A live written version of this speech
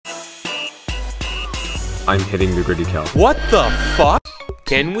I'm hitting the gritty kill. What the fuck?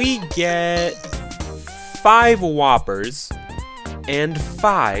 Can we get 5 Whoppers and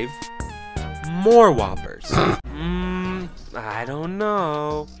 5 more Whoppers? I don't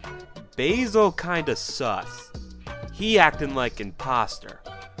know. Basil kinda sus. He acting like imposter.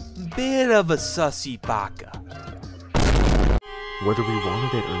 Bit of a sussy baka. Whether we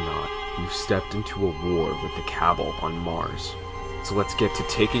wanted it or not, we've stepped into a war with the Cabal on Mars. So let's get to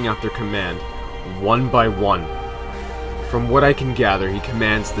taking out their command, one by one. From what I can gather, he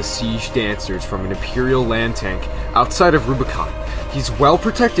commands the siege dancers from an Imperial land tank outside of Rubicon. He's well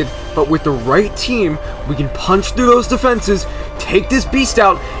protected, but with the right team, we can punch through those defenses, take this beast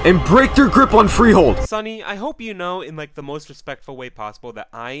out, and break their grip on Freehold. Sonny, I hope you know in like the most respectful way possible that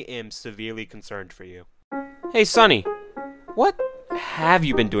I am severely concerned for you. Hey Sonny, what have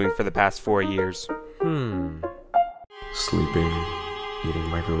you been doing for the past 4 years? Sleeping, eating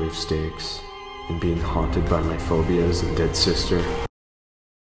microwave steaks, and being haunted by my phobias and dead sister.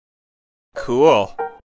 Cool.